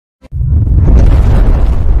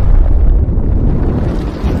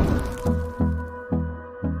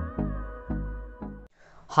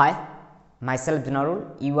Hi, myself ZENARUL.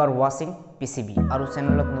 You are watching PCB. और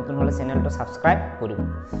channel नतुन हले channel तो सब्सक्राइब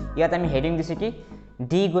करिब। यात आमी हेडिंग दिसि कि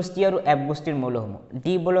D गोष्ठी और F गोष्ठीर मौलসমূह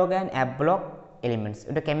D block and F block elements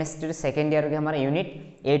এটা কেমিস্ট্ৰিৰ সেকেন্ড ইয়াৰ আমাৰ ইউনিট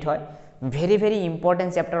 8 হয় ভেৰি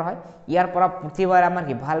ইম্পৰ্টেন্ট চেপ্টাৰ হয় ইয়াৰ পৰা প্ৰতিবাৰ আমাৰ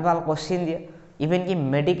কি ভাল কোশ্চেন দিয়ে ইভেন কি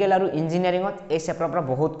মেডিকেল আৰু ইঞ্জিনিয়াৰিংত এই চেপ্টাৰৰ পৰা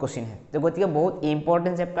বহুত কোশ্চেন হয় তো গতিকে বহুত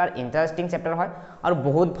ইম্পৰ্টেন্ট চেপ্টাৰ ইন্টাৰেস্টিং চেপ্টাৰ হয় আৰু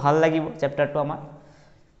বহুত ভাল লাগিব চেপ্টাৰটো আমাৰ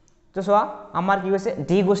তো সোয়া আমাৰ কি হৈছে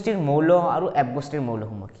ডি গোষ্ঠীৰ মৌল আৰু এফ গোষ্ঠীৰ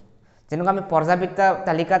মৌলসমূহ কি যেনেকৈ আমি পৰ্যাবৃত্ত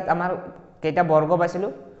তালিকাত আমাৰ কেইটা বৰ্গ পাইছিলো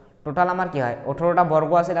টোটাল আমাৰ কি হয় 18টা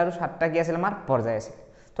বৰ্গ আছিল আৰু 7টা কি আছিল আমাৰ পৰ্যায় আছিল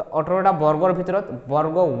তো 18টা বৰ্গৰ ভিতৰত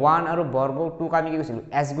বৰ্গ 1 আৰু বৰ্গ 2 ক আমি কি কৈছিলো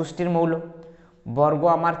এস গোষ্ঠীৰ মৌল বৰ্গ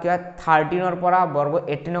আমাৰ কি হয় 13 ৰ পৰা বৰ্গ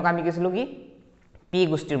 18 ক আমি কৈছিলো কি পি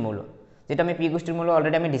গোষ্ঠীৰ মৌল যেটা আমি পি গোষ্ঠীৰ মৌল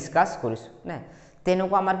অলৰেডি আমি ডিসকাস কৰিছো না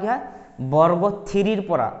তেনকো আমাৰ কি হয় বৰ্গ 3 ৰ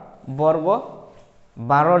পৰা বৰ্গ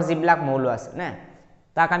 12 ৰ যিবিলাক মৌল আছে না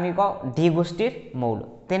তাক আমি কও ডি গোষ্ঠীৰ মৌল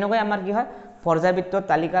তেনকৈ আমাৰ কি হয় পৰ্যাবৃত্ত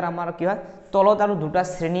তালিকাৰ আমাৰ কি হয় তলত আৰু দুটা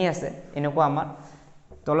শ্ৰেণী আছে এনেকো আমাৰ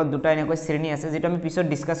তলত দুটা এনেকৈ শ্ৰেণী আছে যেটো আমি পিছত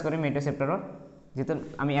ডিসকাস কৰিম এটো চেপ্টাৰৰ যেটো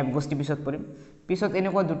আমি এফ গোষ্ঠী পিছত কৰিম পিছত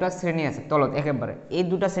এনেকৈ দুটা শ্ৰেণী আছে তলত একেবাৰে এই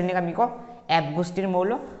দুটা শ্ৰেণীক আমি কও এফ গোষ্ঠীৰ মৌল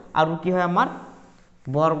আৰু কি হয় আমাৰ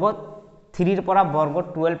বৰ্গ 3 ৰ পৰা বৰ্গ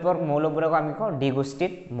 12 ৰ মৌলবোৰক আমি কও ডি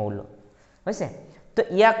গোষ্ঠীৰ মৌল হৈছে তো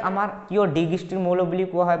ইয়াক আমাৰ কিয় ডি গোষ্ঠীৰ মৌল বুলি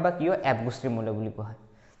কোৱা হয় বা কিয় এফ গোষ্ঠীৰ মৌল বুলি কোৱা হয়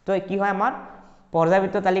তো কি হয় আমাৰ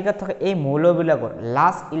পৰ্যাবৃত্ত তালিকাত থকা এই মৌলবিলাকৰ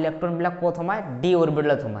লাষ্ট ইলেক্ট্ৰন বিলাক ক'ত হয় ডি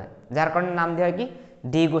অৰবিটেলত হয় যাৰ কাৰণে নাম দিয়া হয় কি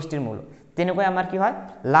ডি গোষ্ঠীৰ মৌল তেনেকৈ আমাৰ কি হয়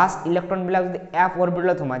লাষ্ট ইলেক্ট্ৰন বিলাক যদি এফ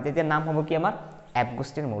অৰবিটেলত হয় তেতিয়া নাম হ'ব কি আমাৰ এফ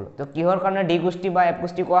গোষ্ঠীৰ মৌল তো কিহৰ কাৰণে ডি গোষ্ঠী বা এফ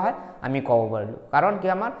গোষ্ঠী কোৱা হয় আমি ক'ব পাৰিলো কাৰণ কি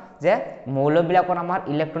আমাৰ যে মৌলবিলাকৰ আমাৰ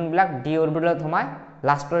ইলেক্ট্ৰন বিলাক ডি অৰবিটেলত হয়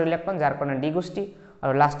লাষ্টৰ ইলেক্ট্ৰন যাৰ কাৰণে ডি গোষ্ঠী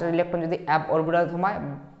আৰু লাষ্টৰ ইলেক্ট্ৰন যদি এফ অৰবিটেলত হয়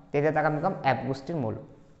তেতিয়া তাক আমি কম এফ গোষ্ঠীৰ মৌল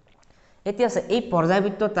এতিয়া আছে এই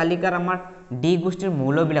পৰ্যাবৃত্ত তালিকাৰ আমাৰ ডি গোষ্ঠীৰ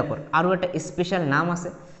মৌলবিলাকৰ আৰু এটা স্পেশাল নাম আছে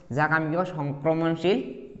যাক আমি কওঁ সংক্ৰমণশীল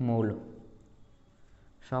মৌল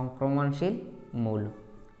সংক্ৰমণশীল মৌল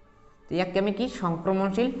ইয়াক আমি কি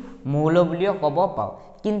সংক্ৰমণশীল মৌল বুলিও ক'ব পাও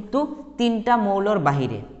কিন্তু তিনটা মৌলৰ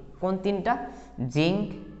বাহিৰে কোন তিনটা জিংক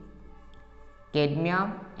কেডমিয়াম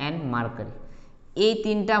এন্ড মাৰ্কাৰী এই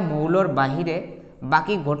তিনটা মৌলৰ বাহিৰে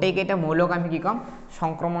বাকি গোটেই কেইটা মৌলক আমি কি কম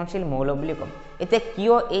সংক্ৰমণশীল মৌল বুলি কম এতে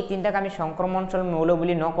কিয় এই তিনটাক আমি সংক্ৰমণশীল মৌল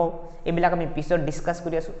বুলি নকও এবিলাক আমি পিছত ডিসকাস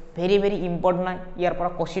কৰি আছো ভেৰি ইম্পৰ্টেন্ট নাই ইয়াৰ পৰা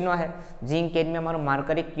কোশ্চেন আহে জিংক কেডমিয়াম আৰু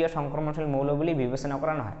মাৰ্কাৰী কিয় সংক্ৰমণশীল মৌল বুলি বিবেচনা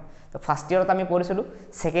কৰা নহয় তো ফাৰ্স্ট ইয়াৰত আমি পঢ়িছিলো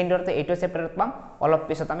সেকেন্ড ইয়াৰত এইটো চেপ্টাৰত পাম অলপ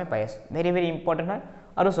পিছত আমি পাই আছো ভেৰি ইম্পৰ্টেন্ট হয়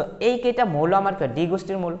আৰু এই কেইটা মৌল আমাৰ কি ডি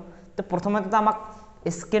গোষ্ঠীৰ মৌল তো প্ৰথমতে আমাক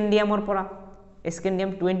স্কেন্ডিয়ামৰ পৰা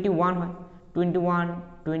স্কেন্ডিয়াম 21 হয় 21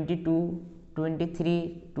 22 23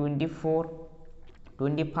 24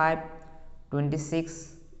 25 26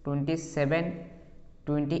 27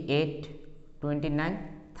 28 29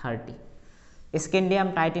 30 scandium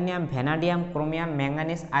titanium vanadium chromium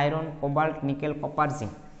manganese iron cobalt nickel copper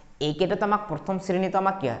zinc এই কেইটা আমাক প্ৰথম শ্ৰেণীত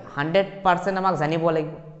আমাক কি 100% আমাক জানিব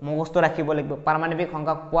লাগিব মুখস্থ ৰাখিব লাগিব পাৰমাণৱিক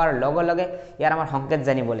সংখ্যা কোৱাৰ লগে লগে ইয়াৰ আমাৰ সংকেত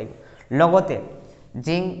জানিব লাগিব লগতে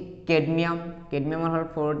জিংক কেডমিয়ামৰ হল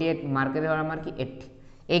 48 মাৰ্কাৰী হল আমাৰ কি 80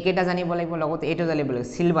 এই কেইটা জানিব লাগিব লগতে এটো জানিব লাগিব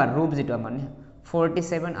সিলভাৰ ৰূপ যেটো আমাৰ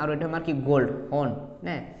 47 আৰু এটো আমাৰ কি গোল্ড অন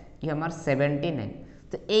নে কি আমাৰ 79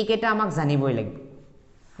 তো এই কেইটা আমাক জানিবই লাগিব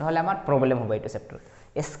নহলে আমাৰ প্ৰবলেম হ'ব এইটো চেপ্টাৰ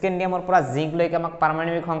স্কেন্ডিয়ামৰ পৰা জিংক লৈকে আমাক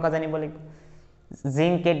পাৰমাণৱিক সংখ্যা জানিব লাগিব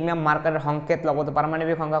জিংক কেডমিয়াম মাৰ্কাৰীৰ সংকেত লগতে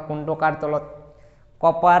পাৰমাণৱিক সংখ্যা কোনটো কাৰ তলত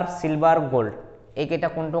কপাৰ সিলভাৰ গোল্ড এই কেইটা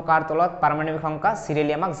কোনটো কাৰ তলত পাৰমাণৱিক সংখ্যা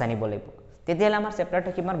সিৰিয়ালি আমাক জানিব লাগিব তেতিয়ালে আমাৰ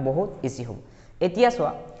চেপ্টাৰটো কিমান বহুত ইজি হ'ব এতিয়া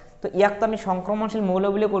চোৱা তো ইয়াক তো আমি সংক্ৰমণশীল মৌল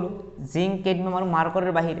বুলি কলো জিংক কেডমিয়াম আৰু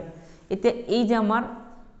মাৰ্কাৰীৰ বাহিৰে এতিয়া এই যে আমাৰ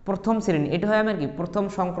প্ৰথম শ্ৰেণী এটো হয় আমাৰ কি প্ৰথম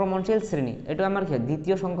সংক্ৰমণশীল শ্ৰেণী এটো আমাৰ কি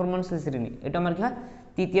দ্বিতীয় সংক্ৰমণশীল শ্ৰেণী এটো আমাৰ কি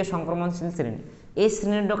তৃতীয় সংক্ৰমণশীল শ্ৰেণী এই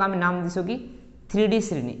শ্ৰেণীটোক আমি নাম দিছো কি 3D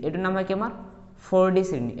শ্ৰেণী এটো নাম হয় কি আমাৰ 4D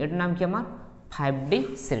শ্ৰেণী এটো নাম কি আমাৰ 5D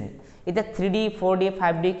শ্ৰেণী এটা 3D 4D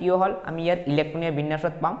 5D কি হল আমি ইয়াৰ ইলেক্ট্ৰনীয়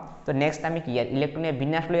বিন্যাসত পাম তো নেক্সট আমি কি ইয়াৰ ইলেক্ট্ৰনীয়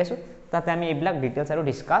বিন্যাস লৈ আছো তাতে আমি এইবিলাক ডিটেইলছ আৰু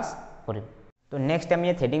ডিসকাস কৰিম তো নেক্সট আমি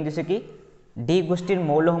ইয়াত হেডিং দিছো কি ডি গোষ্ঠীৰ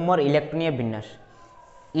মৌলসমূহৰ ইলেক্ট্ৰনীয় বিন্যাস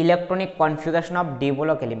electronic configuration of D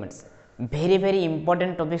block elements very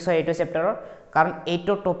important topics হয় এইটো চেপ্টাৰৰ কাৰণ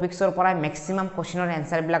এইটো টপিকসৰ পৰা ম্যাক্সিমাম কোশ্চেনৰ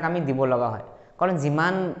এনসাৰ বিলাক আমি দিব লগা হয় কাৰণ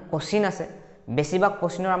যিমান কোশ্চেন আছে বেছিভাগ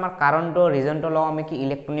কোশ্চেনৰ আমাৰ কাৰণটো ৰিজনটো লও আমি কি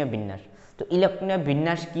ইলেক্ট্ৰনীয় বিন্যাস তো ইলেক্ট্ৰনীয়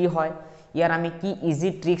বিন্যাস কি হয় ইয়াৰ আমি কি ইজি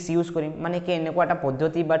ট্ৰিক্স ইউজ কৰিম মানে কি এনেকুৱা এটা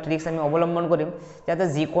পদ্ধতি বা ট্ৰিক্স আমি অৱলম্বন কৰিম যাতে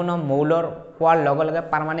যিকোনো মৌলৰ কোৱাৰ লগে লগে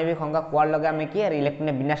পাৰমাণৱিক সংখ্যা কোৱাৰ লগে আমি কি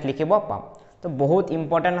ইলেক্ট্ৰনীয় বিন্যাস লিখিব পাম তো বহুত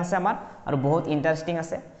ইম্পৰ্টেন্ট আছে আমাৰ আৰু বহুত ইন্টাৰেস্টিং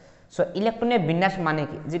আছে সো ইলেক্ট্ৰনীয় বিন্যাস মানে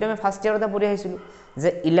কি যেটা আমি ফাৰ্স্ট ইয়াৰতে পঢ়ি আহিছিলো যে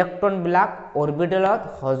ইলেক্ট্ৰন বিলাক অৰবিটালত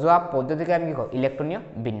সজোৱা পদ্ধতিকে আমি কি কওঁ ইলেক্ট্ৰনীয়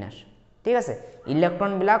বিন্যাস ঠিক আছে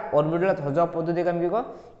ইলেক্ট্ৰন বিলাক অৰবিটালত সজোৱা পদ্ধতিকে আমি কি কওঁ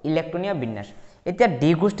ইলেক্ট্ৰনীয় বিন্যাস এতিয়া ডি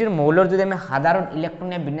গোষ্ঠীৰ মৌলৰ যদি আমি সাধাৰণ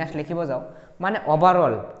ইলেক্ট্ৰনীয় বিন্যাস লিখিব যাওঁ মানে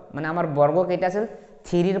ওভাৰঅল মানে আমাৰ বৰ্গ কেইটা আছিল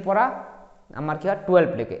 3 ৰ পৰা আমাৰ কি হয়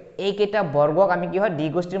 12 লৈকে এই কেইটা বৰ্গক আমি কি হয় ডি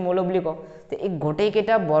গোষ্ঠীৰ মৌল বুলি কওঁ তে এই গোটেই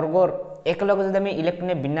কেইটা বৰ্গৰ একলগে যদি আমি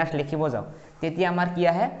ইলেক্ট্ৰনীয় বিন্যাস লিখিব যাওঁ তেতিয়া আমাৰ কি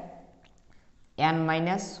আহে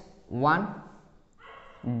n-1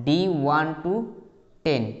 d1 to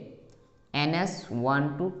 10 ns1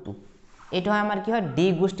 to 2 এইটো হয় আমাৰ কি হয় ডি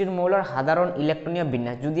গোষ্ঠীৰ মৌলৰ সাধাৰণ ইলেক্ট্ৰনীয়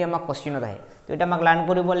বিন্যাস যদি আমাক কোশ্চেনত আহে তো এটা আমাক লাৰ্ন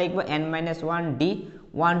কৰিব লাগিব n-1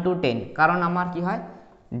 d1 to 10 কাৰণ আমাৰ কি হয়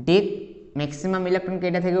ডিত ম্যাক্সিমাম ইলেক্ট্ৰন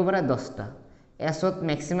কেইটা থাকিব পাৰে 10টা এছত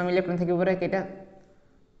ম্যাক্সিমাম ইলেক্ট্ৰন থাকিব পাৰে কেইটা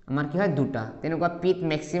আমাৰ কি হয় দুটা তেনেকুৱা পিত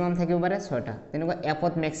ম্যাক্সিমাম থাকিব পাৰে 6টা তেনেকুৱা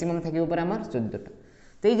এফত ম্যাক্সিমাম থাকিব পাৰে আমাৰ 14টা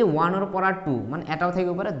তো এই যে 1 ৰ পৰা 2 মানে এটাও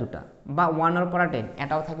থাকিব পাৰে দুটা বা 1 ৰ পৰা 10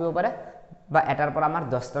 এটাও থাকিব পাৰে বা এটাৰ পৰা আমাৰ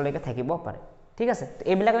 10টা লৈকে থাকিব পাৰে ঠিক আছে তো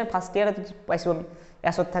এইবিলাক আমি ফাৰ্স্ট ইয়াৰে পাইছো আমি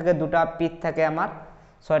এছত থাকে দুটা পিত থাকে আমাৰ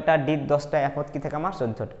 6টা ডিত 10টা এফত কি থাকে আমাৰ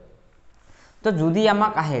 14টা তো যদি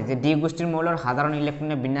আমাক আহে যে ডি গোষ্ঠীৰ মৌলৰ সাধাৰণ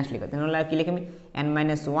ইলেক্ট্রনীয় বিন্যাস লিখা তেনহলে কি লিখিম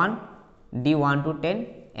n-1 d1 to 10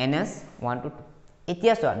 ns1 to 2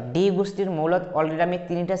 এতিয়া চোৱা ডি গোষ্ঠীৰ মৌলত অলৰেডি আমি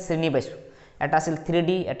তিনিটা শ্ৰেণী পাইছো এটা আছিল 3d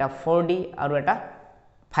এটা 4d আৰু এটা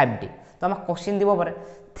 5d তো আমাক কোশ্চেন দিব পাৰে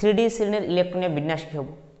 3d শ্ৰেণীৰ ইলেক্ট্ৰনীয় বিন্যাস কি হ'ব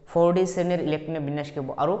 4d শ্ৰেণীৰ ইলেক্ট্ৰনীয় বিন্যাস কি হ'ব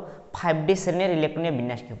আৰু 5d শ্ৰেণীৰ ইলেক্ট্ৰনীয়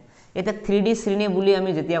বিন্যাস কি হ'ব এটা 3d শ্ৰেণী বুলি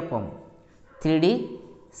আমি যেতিয়া কম 3d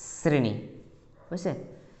শ্ৰেণী হৈছে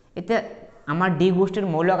এটা আমাৰ ডি গোষ্ঠীৰ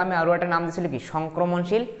মৌলক আমি আৰু এটা নাম দিছিল কি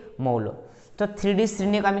সংক্ৰমণশীল মৌল তো 3d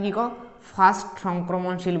শ্ৰেণীক আমি কি কওঁ ফাৰ্স্ট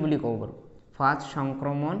সংক্ৰমণশীল বুলি কওঁ বাৰু ফাৰ্স্ট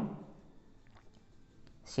সংক্ৰমণশীল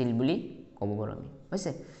বুলি ক'ব পাৰো আমি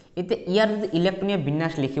হৈছে এতিয়া ইয়াৰ যদি ইলেক্ট্ৰনীয়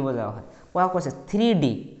বিন্যাস লিখিব যাওয়া হয় কোৱা কৈছে 3d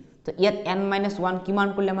তো ইয়াত n-1 কিমান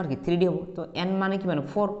কৰিলে আমাৰ কি 3d হ'ব তো n মানে কিমান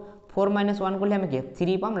 4 4 - 1 কৰিলে আমি কি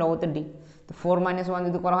 3 পাম লগতে d তো 4 - 1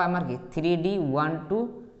 যদি কৰা হয় আমাৰ কি 3d 1 to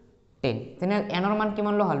 10 তেনে n ৰ মান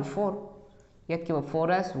কিমান ল হল 4 ইয়াত কি হ'ব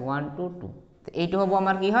 4s 1 to 2 তো এইটো হ'ব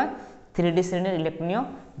আমাৰ কি হয় 3d শ্ৰেণীৰ ইলেক্ট্ৰনীয়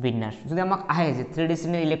বিন্যাস যদি আমাক আহে যে 3d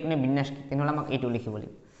শ্ৰেণীৰ ইলেক্ট্ৰনীয় বিন্যাস কি তেনহলে আমাক এইটো লিখিব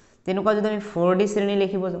লাগিব তেনেকুৱা যদি আমি 4d শ্ৰেণী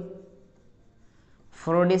লিখিব যাওঁ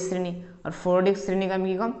 4d শ্ৰেণী আৰু 4d শ্ৰেণীক আমি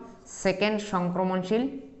কি কম সেকেন্ড সংক্ৰমণশীল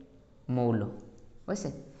মৌল হৈছে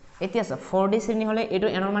এতিয়া আছে 4d শ্ৰেণী হলে এইটো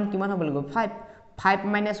n ৰ মান কিমান হ'ব লাগিব 5 5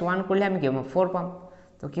 - 1 কৰিলে আমি কি হ'ব 4 পাম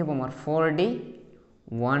তো কি হ'ব আমাৰ 4d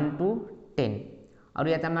 1 to 10 আৰু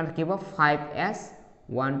ইয়াত আমাৰ কি হ'ব 5s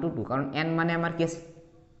 1 to 2 কাৰণ n মানে আমাৰ কি আছে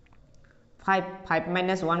 5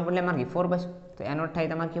 5 - 1 কৰিলে আমাৰ কি 4 পাইছো তো n ৰ ঠাইত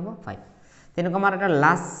আমাৰ কি হ'ব 5 তেনেকুৱা আমাৰ এটা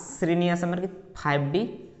লাষ্ট শ্ৰেণী আছে আমাৰ কি 5d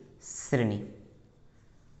শ্ৰেণী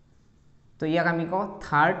তো ইয়াক আমি কওঁ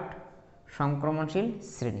থাৰ্ড সংক্ৰমণশীল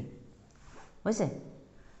শ্ৰেণী হৈছে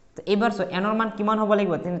তো এবাৰ সো n ৰ মান কিমান হ'ব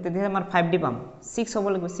লাগিব তেতিয়া আমাৰ 5d পাম 6 হ'ব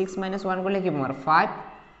লাগিব 6 - 1 কৰিলে কি আমাৰ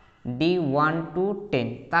 5d 1 to 10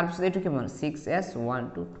 তাৰ পিছত এইটো কিমান 6s 1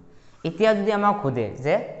 to 2 এতিয়া যদি আমাক খুদে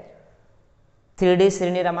যে 3d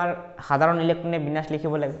শ্ৰেণীৰ আমাৰ সাধাৰণ ইলেক্ট্ৰনীয় বিন্যাস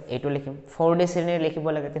লিখিব লাগে এইটো লিখিম 4d শ্ৰেণীৰ লিখিব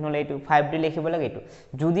লাগে তেনহলে এইটো 5d লিখিব লাগে এইটো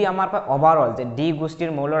যদি আমাৰ কয় ওভাৰঅল যে ডি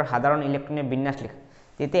গোষ্ঠীৰ মৌলৰ সাধাৰণ ইলেক্ট্ৰনীয় বিন্যাস লিখ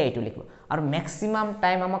তেতিয়া এইটো লিখিব আৰু ম্যাক্সিমাম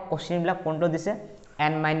টাইম আমাক কোশ্চেন বিলাক কোনটো দিছে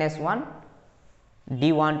n-1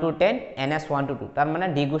 d1 to 10 ns1 to 2 তাৰ মানে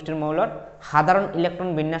ডি গোষ্ঠীৰ মৌলৰ সাধাৰণ ইলেক্ট্ৰন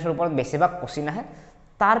বিন্যাসৰ ওপৰত বেছিভাগ কোশ্চেন আহে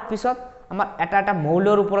তাৰ পিছত আমাৰ এটা এটা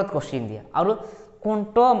মৌলৰ ওপৰত কোশ্চেন দিয়ে আৰু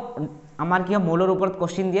কোনটো আমাৰ কি মৌলৰ ওপৰত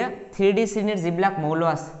কোশ্চেন দিয়ে 3d শ্ৰেণীৰ যিবিলাক মৌল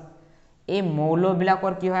আছে এই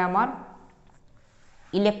মৌলবিলাকৰ কি হয় আমাৰ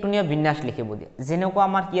ইলেক্ট্ৰনীয় বিন্যাস লিখিব দিয়ে যেনেকুৱা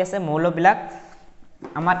আমাৰ কি আছে মৌলবিলাক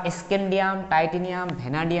আমাৰ scandium titanium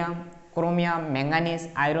vanadium chromium manganese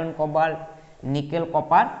iron cobalt nickel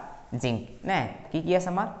copper zinc নে কি কি আছে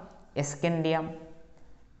আমাৰ scandium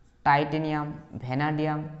titanium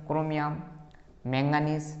vanadium chromium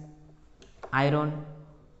manganese iron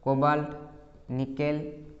cobalt nickel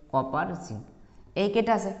copper zinc এই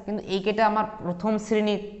কেটা আছে কিন্তু এই কেটা আমার প্রথম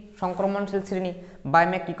শ্রেণী সংক্রমণশীল শ্রেণী বা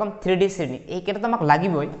আমি কি কম 3d শ্রেণী এই কেটা তো আমাক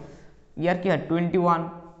লাগিবই ইয়ার কি হয় 21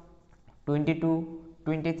 22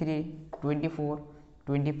 23 24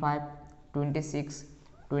 25 26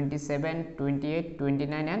 27 28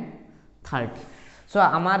 29 and 30 সো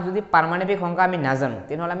আমার যদি পারমাণবিক সংখ্যা আমি না জানো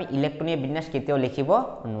তেনহলে আমি ইলেক্ট্রনীয় বিন্যাস কেতিয়াও লিখিব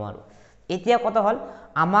নোৱাৰো এতিয়া কত হল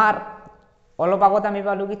আমাৰ অলপ আগত আমি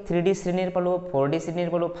পালো কি 3d শ্ৰেণীৰ পালো 4d শ্ৰেণীৰ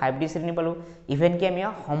পালো 5d শ্ৰেণীৰ পালো ইভেন কি আমি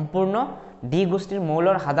সম্পূৰ্ণ ডি গোষ্ঠীৰ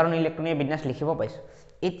মৌলৰ সাধাৰণ ইলেক্ট্ৰনীয় বিন্যাস লিখিব পাইছো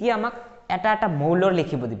এতিয়া আমাক এটা এটা মৌলৰ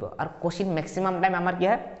লিখিব দিব আৰু কোশ্চেন ম্যাক্সিমাম টাইম আমাৰ কি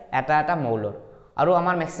হয় এটা এটা মৌলৰ আৰু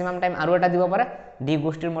আমাৰ ম্যাক্সিমাম টাইম আৰু এটা দিব পাৰে ডি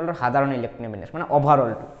গোষ্ঠীৰ মৌলৰ সাধাৰণ ইলেক্ট্ৰনীয় বিন্যাস মানে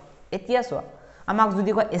ওভাৰঅল এতিয়া চোৱা আমাক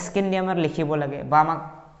যদি কয় স্কেন্ডিয়ামৰ লিখিব লাগে বা আমাক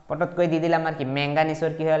পটতকৈ দি দিলে আমাৰ কি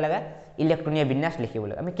মেংগানিছৰ কি হয় লাগে ইলেক্ট্ৰনীয় বিন্যাস লিখিব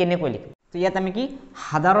লাগে আমি কেনেকৈ লিখিম তো ইয়াত আমি কি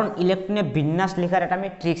সাধাৰণ ইলেক্ট্ৰনীয় বিন্যাস লিখাৰ এটা আমি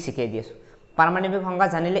ট্ৰিক শিকাই দি আছো পাৰমাণৱিক সংখ্যা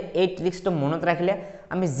জানিলে এই ট্ৰিক্সটো মনত ৰাখিলে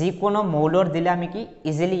আমি যিকোনো মৌলৰ দিলে আমি কি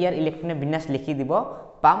ইজিলি ইয়াৰ ইলেক্ট্ৰনীয় বিন্যাস লিখি দিব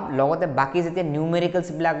পাম লগতে বাকি যেতিয়া নিউমেৰিকেলছ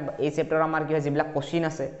বিলাক এই চেপ্টাৰৰ আমাৰ কি হয় যিবিলাক কোশ্চিন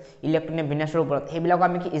আছে ইলেক্ট্ৰনীয় বিন্যাসৰ ওপৰত সেইবিলাক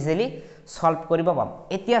আমি কি ইজিলি সলভ কৰিব পাম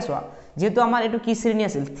এতিয়া চোৱা যেহেতু আমাৰ এটো কি শ্ৰেণী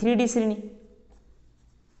আছিল 3D শ্ৰেণী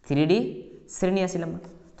 3D শ্ৰেণী আছিল আমাৰ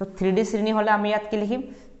তো 3D শ্ৰেণী হলে আমি ইয়াত কি লিখিম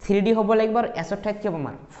 3D হ'ব লাগিব আৰু s ঠাইত কি হ'ব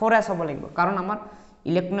আমাৰ 4s হ'ব লাগিব কাৰণ আমাৰ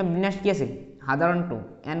ইলেক্ট্ৰনীয় বিন্যাস কি আছিল সাধাৰণটো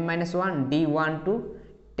n-1 d1 to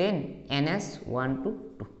 10 ns 1 to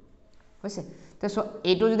 2 হৈছে তো সো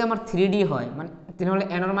এইটো যদি আমাৰ 3D হয় মানে তেনেহলে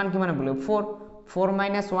n ৰ মান কিমান হ'ব 4 4 -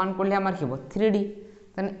 1 কৰিলে আমাৰ কি হ'ব 3D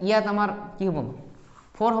তেনে ইয়াত আমাৰ কি হ'ব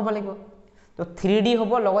 4 হ'ব লাগিব তো 3D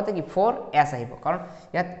হ'ব লগতে কি 4s আহিব কাৰণ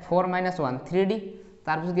ইয়াত 4 - 1 3D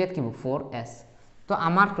তাৰ পিছত ইয়াত কি হ'ব 4s তো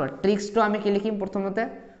আমাৰ ট্ৰিক্সটো আমি কি লিখিম প্ৰথমতে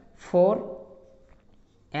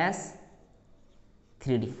 4s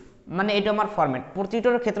 3D মানে এইটো আমাৰ ফৰমেট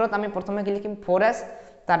প্ৰতিটোৰ ক্ষেত্ৰত আমি প্ৰথমে কি লিখিম 4s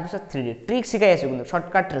তাৰ পিছত 3D ট্ৰিক শিকাই আছো কিন্তু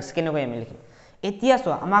শৰ্টকাট ট্ৰিক্স কেনেকৈ আমি লিখিম এতিয়া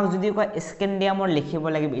চোৱা আমাক যদি কয় স্কেন্ডিয়ামৰ লিখিব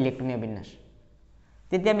লাগিব ইলেক্ট্ৰনীয় বিন্যাস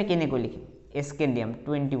তেতিয়া আমি কেনেকৈ লিখিম স্কেন্ডিয়াম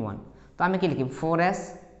 21 তো আমি কি লিখিম 4s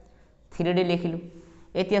 3D লিখিলো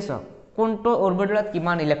এতিয়া চোৱা কোনটো অৰবিটেলত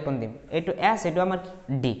কিমান ইলেক্ট্ৰন দিম এইটো s এইটো আমাৰ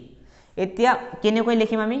d এতিয়া কেনেকৈ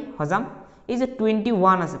লিখিম আমি হজাম এই যে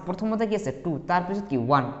 21 আছে প্ৰথমতে কি আছে 2 তাৰ পিছত কি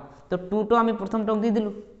 1 তো 2 টো আমি প্ৰথম টক দি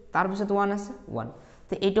দিলু তাৰ পিছত 1 আছে 1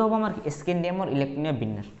 তো এইটো হ'ব আমাৰ স্কেন্ডিয়ামৰ ইলেক্ট্ৰনীয়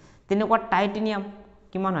বিন্যাস তেনেকুৱা টাইটেনিয়াম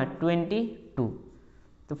কিমান হয় 22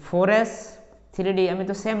 তো 4s 3D আমি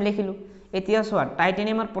তো সেম লিখিলু এতিয়া চোৱা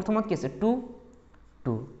টাইটেনিয়ামৰ প্ৰথমত কি আছে 2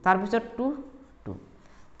 2 তাৰ পিছত 2 2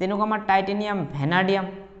 তেনেকুৱা আমাৰ টাইটেনিয়াম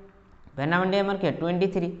ভেনাডিয়ামৰ কি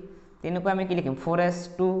 23 তেনেকুৱা আমি কি লিখিম 4s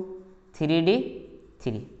 2 3D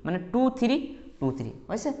 3 মানে 2 3 2 3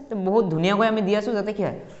 হৈছে তো বহুত ধুনিয়াকৈ আমি দি আছো যাতে কি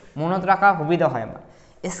হয় মনত ৰাখা সুবিধা হয় আমাৰ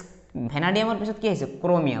ভেনাডিয়ামৰ পিছত কি আছে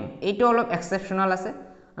ক্ৰোমিয়াম এইটো অলপ এক্সেপশনাল আছে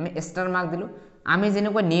আমি ষ্টাৰ মাৰ্ক দিলু আমি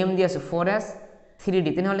যেনেকৈ নিয়ম দি আছো 4s 3D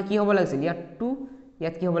তেনেহলে কি হ'ব লাগিছিল ইয়াত 2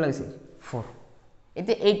 ইয়াত কি হ'ব লাগিছিল 4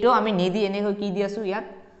 এতে এইটো আমি নিদি এনেকৈ কি দি আছো ইয়াত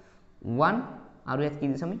 1 আৰু ইয়াত কি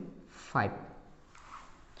দিছো আমি 5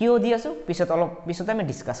 কিও দি আছো পিছত আমি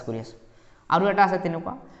ডিসকাস কৰি আছো আৰু এটা আছে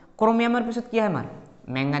তেনেকুৱা ক্ৰোমিয়ামৰ পিছত কি হয় আমাৰ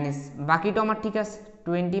ম্যাঙ্গানিজ বাকিটো আমাৰ ঠিক আছে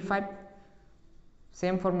 25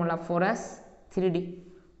 সেম ফৰ্মুলা 4s 3D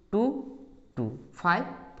 2 2 5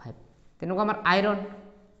 5 তেনেকুৱা আমাৰ আইৰন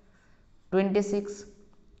 26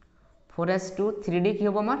 4s 2 3D কি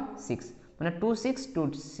হ'ব আমাৰ 6 মানে 2 6 2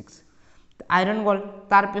 6 আইৰন গল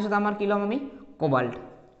তাৰ পিছত আমাৰ কি লম আমি কোবাল্ট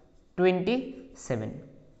 27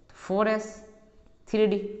 4s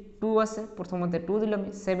 3D 2 আছে প্ৰথমতে 2 দিলম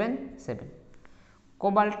 7 7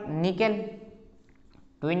 কোবাল্ট নিকেল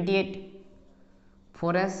 28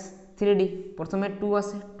 4s 3D প্ৰথমে 2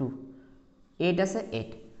 আছে 2 8 আছে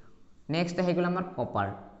 8 নেক্সট আহি গল আমাৰ কপাৰ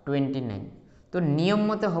 29 তো নিয়ম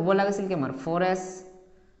মতে হ'ব লাগিছিল কি আমাৰ 4s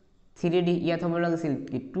 3D ইয়াত হ'ব লাগিছিল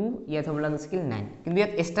কি 2 ইয়াত হ'ব লাগিছিল 9 কিন্তু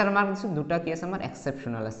ইয়াত ষ্টাৰ মাৰ্ক দিছো দুটা কি আছে আমাৰ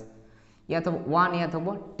এক্সেপশনাল আছে ইয়াত হ'ব 1 ইয়াত হ'ব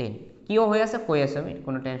 10 কিও হৈ আছে কৈ আছে আমি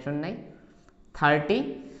কোনো টেনশন নাই 30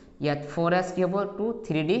 ইয়াত 4s কি হ'ব 2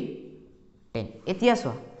 3D 10 এতিয়া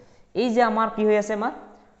চোৱা এই যে আমাৰ কি হৈ আছে আমাৰ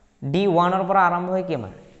d1 ৰ পৰা আৰম্ভ হৈ কি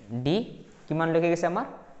আমাৰ d কিমান লৈকে গৈছে আমাৰ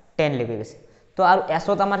 10 লৈকে গৈছে তো আৰু s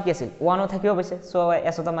ত আমাৰ কি আছিল 1 ও থাকিব গৈছে সো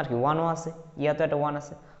s ত আমাৰ কি 1 ও আছে ইয়াতো এটা 1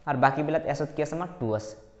 আছে আৰু বাকি বিলাক s ত কি আছে আমাৰ 2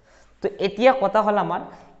 আছে তো এতিয়া কথা হল আমাৰ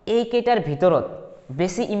এই কেইটাৰ ভিতৰত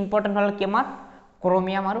বেছি ইম্পৰ্টেন্ট হল কি আমাৰ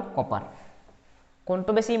ক্ৰোমিয়াম আৰু কপাৰ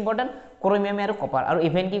কোনটো বেছি ইম্পৰ্টেন্ট ক্ৰোমিয়াম আৰু কপাৰ আৰু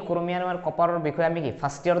ইভেন কি ক্ৰোমিয়াম আৰু কপাৰৰ বিষয়ে আমি কি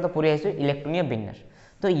ফাৰ্স্ট ইয়াৰতে পঢ়ি আহিছো ইলেক্ট্ৰনীয় বিন্যাস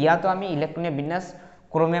তো ইয়াতো আমি ইলেক্ট্ৰনীয় বিন্যাস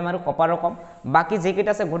ক্ৰোমিয়াম আৰু কপাৰৰ কম বাকি যে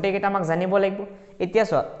কেইটা আছে গোটেই কেইটা আমাক জানিব লাগিব এতিয়া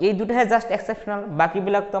চোৱা এই দুটাহে জাস্ট এক্সেপশনাল বাকি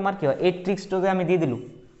বিলাক তো আমাৰ কি হয় এই ট্ৰিক্সটো যে আমি দি দিলু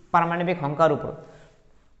পাৰমাণৱিক সংখ্যাৰ ওপৰত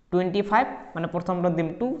 25 মানে প্ৰথমটো দিম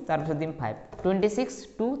 2 তাৰ পিছত দিম 5 26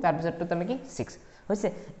 2 তাৰ পিছতটো তুমি কি 6 হৈছে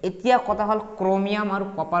এতিয়া কথা হল ক্ৰোমিয়াম আৰু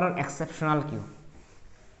কপাৰৰ এক্সেপশনাল কি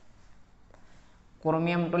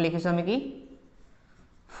ক্ৰোমিয়ামটো লিখিছো আমি কি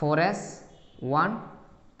 4s 1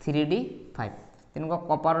 3D 5 তেনেকুৱা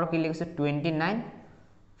কপাৰৰ কি লিখিছো 29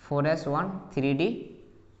 4s 1 3D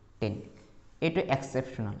 10 এইটো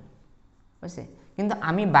এক্সেপশনাল হৈছে কিন্তু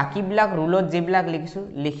আমি বাকি বিলাক ৰুলত যেবিলাক লিখিছো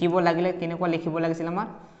লিখিব লাগিলে কেনেকুৱা লিখিব লাগিছিল আমাৰ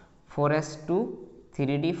 4s 2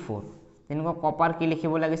 3D 4 তেনেকুৱা কপাৰ কি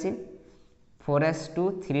লিখিব লাগিছিল 4s 2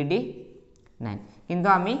 3D 9 কিন্তু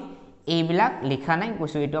আমি এইবিলাক লিখা নাই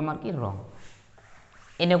কৈছো এটো আমাৰ কি ৰং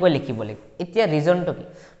এনেকৈ লিখিব লাগিব এতিয়া ৰিজনটো কি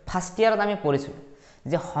ফাৰ্স্ট ইয়াৰত আমি পঢ়িছো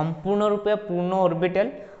যে সম্পূৰ্ণৰূপে পূৰ্ণ অৰবিটেল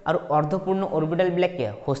আৰু অৰ্ধপূৰ্ণ অৰবিটেলবিলাক কি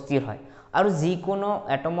সুস্থিৰ হয় আৰু যিকোনো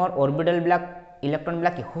এটমৰ অৰবিটেলবিলাক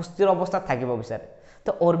ইলেক্ট্ৰনবিলাক কি সুস্থিৰ অৱস্থাত থাকিব বিচাৰে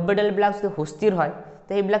তো অৰবিটেলবিলাক যদি সুস্থিৰ হয়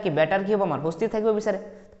তো এইবিলাক কি বেটাৰ কি হ'ব আমাৰ সুস্থিৰ থাকিব বিচাৰে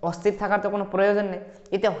অস্থিৰ থকাৰ তো কোনো প্ৰয়োজন নাই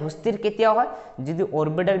এতিয়া সুস্থিৰ কেতিয়া হয় যদি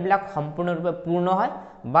অৰবিটেলবিলাক সম্পূৰ্ণৰূপে পূৰ্ণ হয়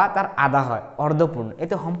বা তাৰ আধা হয় অৰ্ধপূৰ্ণ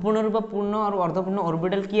এতিয়া সম্পূৰ্ণৰূপে পূৰ্ণ আৰু অৰ্ধপূৰ্ণ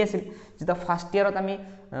অৰবিটেল কি আছিল যেটা ফাৰ্ষ্ট ইয়াৰত আমি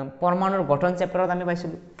পৰমাণুৰ গঠন চেপ্টাৰত আমি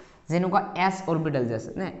পাইছিলোঁ যেনেকুৱা এছ অৰবিটেল যে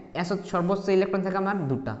আছে নে এছত সৰ্বোচ্চ ইলেক্ট্ৰন থাকে আমাৰ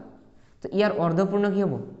দুটা তো ইয়াৰ অৰ্ধপূৰ্ণ কি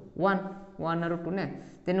হ'ব 1 আৰু 2 নে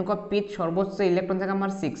তেনেকুৱা পিত সৰ্বোচ্চ ইলেক্ট্ৰন থাকে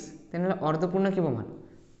আমাৰ 6 তেনেহ'লে অৰ্ধপূৰ্ণ কি হ'ব আমাৰ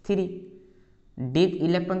 3 ডিত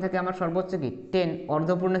ইলেক্ট্ৰন থাকে আমাৰ সৰ্বোচ্চ কি 10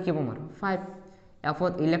 অৰ্ধপূৰ্ণ কি হ'ব আমাৰ 5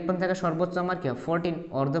 এফত ইলেক্ট্ৰন থাকে সৰ্বোচ্চ আমাৰ কি 14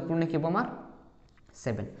 অৰ্ধপূৰ্ণ কি হ'ব আমাৰ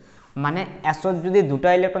 7 মানে এছত যদি দুটা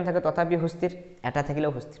ইলেক্ট্ৰন থাকে তথাপি সুস্থিৰ এটা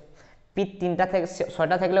থাকিলেও সুস্থিৰ পিত তিনটা থাকে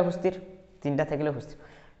ছয়টা থাকিলেও সুস্থিৰ তিনটা থাকিলেও সুস্থিৰ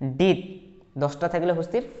ডিত 10টা থাকিলে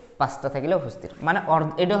সুস্থিৰ 5টা থাকিলেও সুস্থিৰ মানে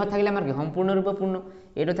এইটো থাকিলে আমাৰ কি সম্পূৰ্ণৰূপে পূৰ্ণ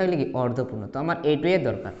এইটো থাকিলে কি অৰ্ধপূৰ্ণ তো আমাৰ এইটোৱে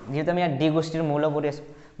দৰকাৰ যেহেতু আমি ইয়াত ডি গোষ্ঠীৰ মৌল পঢ়ি আছোঁ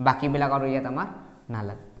বাকীবিলাক আৰু ইয়াত আমাৰ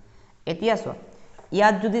নালাগে এতিয়া চোৱা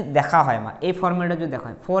ইয়াত যদি দেখা হয় আমাৰ এই ফৰ্মেটত যদি দেখা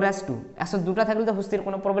হয় 4s2 এছত দুটা থাকিলে তো সুস্থিৰ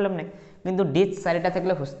কোনো প্ৰব্লেম নাই কিন্তু ডিত 4টা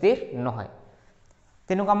থাকিলে সুস্থিৰ নহয়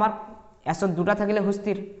তেনেকুৱা আমাৰ এছত দুটা থাকিলে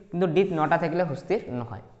সুস্থিৰ কিন্তু ডিত 9টা থাকিলে সুস্থিৰ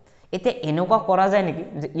নহয় এতিয়া এনেকুৱা কৰা যায় নেকি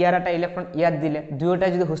যে ইয়াৰ এটা ইলেক্ট্ৰন ইয়াত দিলে দুয়োটা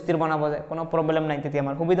যদি সুস্থিৰ বনাব যায় কোনো প্ৰব্লেম নাই তেতিয়া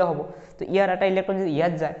আমাৰ সুবিধা হ'ব তো ইয়াৰ এটা ইলেক্ট্ৰন যদি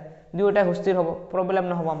ইয়াত যায় দুয়োটা সুস্থিৰ হ'ব প্ৰব্লেম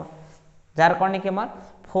নহ'ব আমাৰ যাৰ কাৰণে কি আমাৰ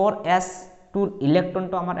 4s2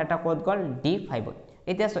 ইলেক্ট্ৰনটো আমাৰ এটা ক'ত গ'ল d5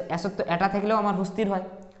 এতিয়া এছত তো এটা থাকিলেও আমাৰ সুস্থিৰ হয়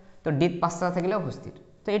তো ডিত 5টা থাকিলেও সুস্থিৰ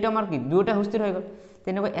তো এইটো আমাৰ কি দুয়োটা সুস্থিৰ হৈ গ'ল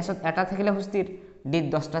তেনেকৈ এছত এটা থাকিলে সুস্থিৰ ডিত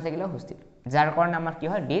 10টা থাকিলেও সুস্থিৰ যাৰ কাৰণে আমাৰ কি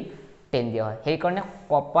হয় ডিত 10 দিয়া হয় সেইকাৰণে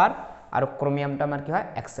কপাৰ আৰু ক্ৰোমিয়ামটো আমাৰ কি হয়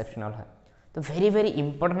এক্সেপশ্যনাল হয় তো ভেৰি ভেৰি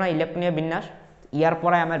ইম্পৰ্টেণ্ট হয় ইলেক্ট্ৰনীয় বিন্যাস ইয়াৰ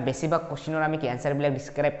পৰাই আমাৰ বেছিভাগ কোৱেশ্চনৰ আমি কি এনসাৰবিলাক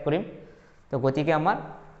ডিসক্ৰাইব কৰিম তো গতিকে আমাৰ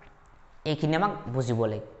এইখিনি আমাক বুজিব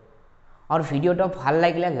লাগিব আৰু ভিডিওটো ভাল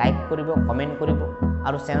লাগিলে লাইক কৰিব কমেন্ট কৰিব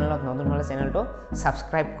আৰু চেনেলত নতুন হ'লে চেনেলটো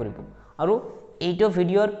সাবস্ক্ৰাইব কৰিব আৰু এইটো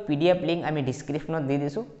ভিডিওৰ পিডিএফ লিংক আমি ডেসক্ৰিপশ্যনত দি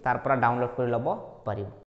দিছো তাৰ পৰা ডাউনলোড কৰি ল'ব পাৰিব